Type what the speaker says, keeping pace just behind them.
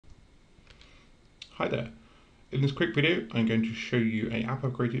Hi there. In this quick video I'm going to show you an app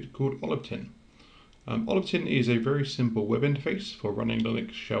I've created called OliveTin. OliveTin is a very simple web interface for running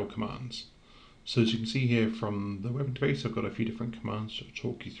Linux shell commands. So as you can see here from the web interface, I've got a few different commands to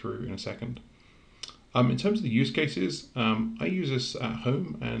talk you through in a second. In terms of the use cases, I use this at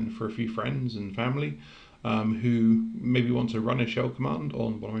home and for a few friends and family who maybe want to run a shell command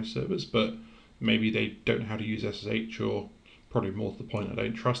on one of my servers, but maybe they don't know how to use SSH, or probably more to the point, I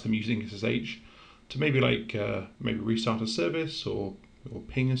don't trust them using SSH to maybe restart a service or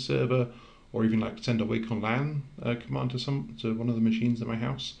ping a server, or even like send a wake on LAN command to one of the machines in my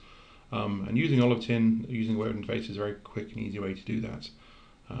house. And using OliveTin, using a web interface, is a very quick and easy way to do that.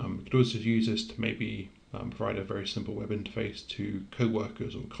 You could also use this to maybe provide a very simple web interface to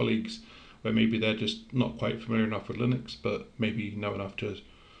co-workers or colleagues where maybe they're just not quite familiar enough with Linux, but maybe know enough to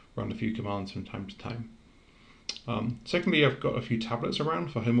run a few commands from time to time. Secondly, I've got a few tablets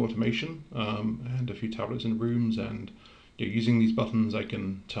around for home automation and a few tablets in rooms, and using these buttons I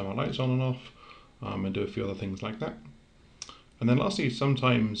can turn my lights on and off and do a few other things like that. And then lastly,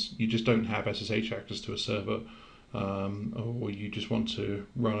 sometimes you just don't have SSH access to a server, or you just want to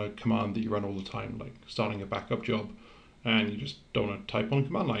run a command that you run all the time, like starting a backup job, and you just don't want to type on a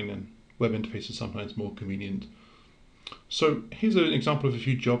command line, and web interface is sometimes more convenient. So here's an example of a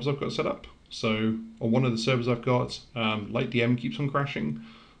few jobs I've got set up. So on one of the servers I've got, LightDM keeps on crashing.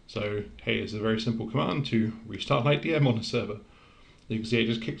 So hey, it's a very simple command to restart LightDM on a server. You can see it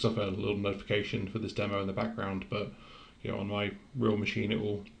just kicks off a little notification for this demo in the background, but on my real machine it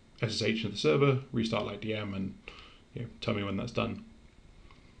will SSH to the server, restart LightDM, and tell me when that's done.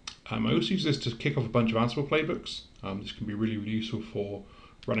 I also use this to kick off a bunch of Ansible playbooks. This can be really useful for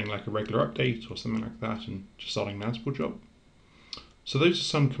running like a regular update or something like that, and just starting an Ansible job. So those are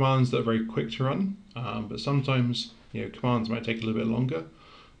some commands that are very quick to run, but sometimes commands might take a little bit longer.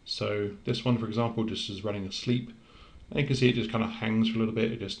 So this one, for example, just is running asleep. And you can see it just kind of hangs for a little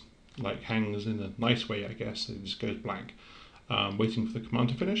bit. It just like hangs in a nice way, I guess. It just goes blank, waiting for the command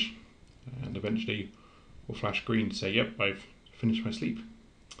to finish, and eventually will flash green to say, yep, I've finished my sleep.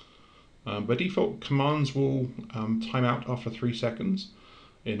 By default, commands will time out after 3 seconds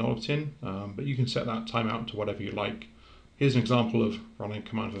in OliveTin, but you can set that timeout to whatever you like. Here's an example of running a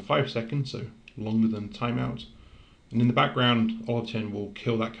command for 5 seconds, so longer than timeout. And in the background, OliveTin will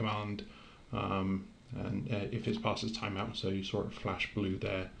kill that command and if it's past its timeout, so you saw it flash blue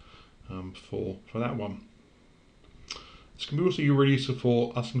there for that one. This can be also really useful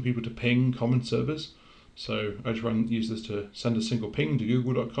for asking people to ping common servers. So I just use this to send a single ping to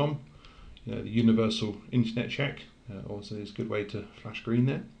google.com. The universal internet check also is a good way to flash green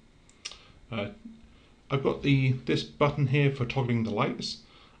there. I've got this button here for toggling the lights,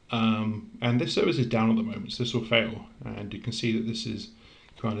 and this service is down at the moment, so this will fail. And you can see that this is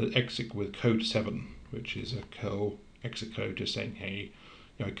kind of exit with code 7, which is a curl exit code just saying, hey,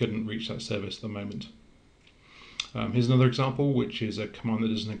 I couldn't reach that service at the moment. Here's another example, which is a command that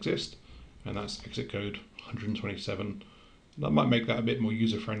doesn't exist, and that's exit code 127. That might make that a bit more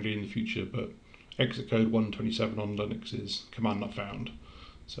user-friendly in the future, but exit code 127 on Linux is command not found.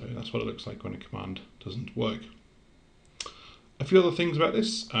 So that's what it looks like when a command doesn't work. A few other things about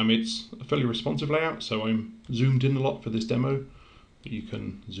this. It's a fairly responsive layout, so I'm zoomed in a lot for this demo, but you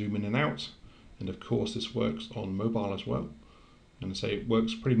can zoom in and out. And of course this works on mobile as well. And I say it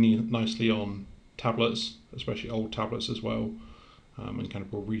works pretty nicely on tablets, especially old tablets as well, and kind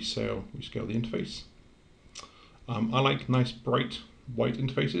of will rescale the interface. I like nice bright white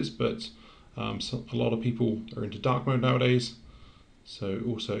interfaces, but a lot of people are into dark mode nowadays. So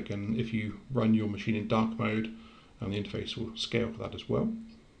also again, if you run your machine in dark mode, the interface will scale for that as well.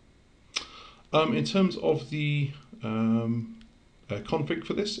 In terms of the config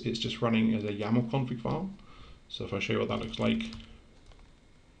for this, it's just running as a YAML config file. So if I show you what that looks like,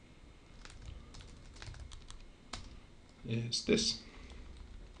 it's this.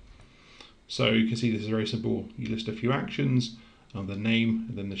 So you can see this is very simple. You list a few actions, the name,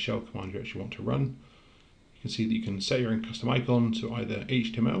 and then the shell command you actually want to run. You can see that you can set your own custom icon to either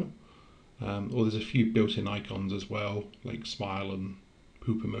HTML, or there's a few built-in icons as well, like smile and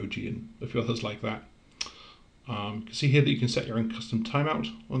poop emoji and a few others like that. You can see here that you can set your own custom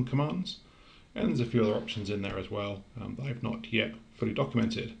timeout on commands, and there's a few other options in there as well that I've not yet fully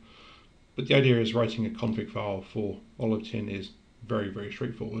documented. But the idea is writing a config file for OliveTin is very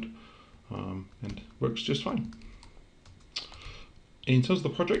straightforward, and works just fine. In terms of the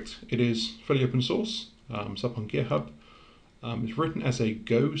project, it is fully open source. It's up on GitHub. It's written as a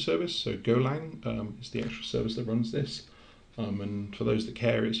Go service, so Golang is the actual service that runs this. And for those that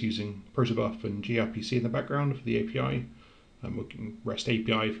care, it's using protobuf and gRPC in the background for the API. Working REST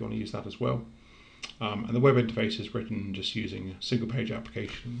API if you want to use that as well. And the web interface is written just using a single page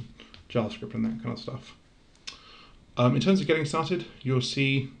application, JavaScript and that kind of stuff. In terms of getting started, you'll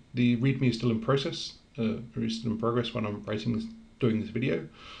see the README is still in process, is still in progress when I'm doing this video,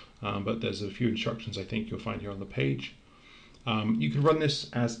 but there's a few instructions I think you'll find here on the page. You can run this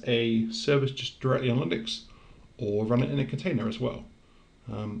as a service just directly on Linux, or run it in a container as well.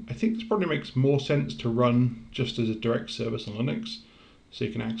 I think this probably makes more sense to run just as a direct service on Linux, so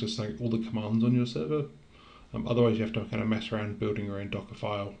you can access like all the commands on your server. Otherwise you have to kind of mess around building your own Docker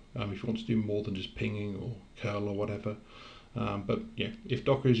file if you want to do more than just pinging or curl or whatever. But yeah, if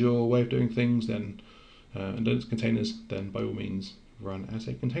Docker is your way of doing things, then and Linux containers, then by all means run as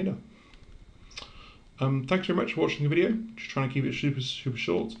a container. Thanks very much for watching the video. Just trying to keep it super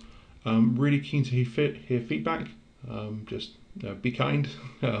short. Really keen to hear feedback. Just be kind.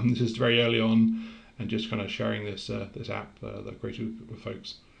 This is very early on, and just kind of sharing this app that I created with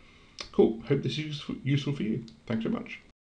folks. Cool. Hope this is useful for you. Thanks very much.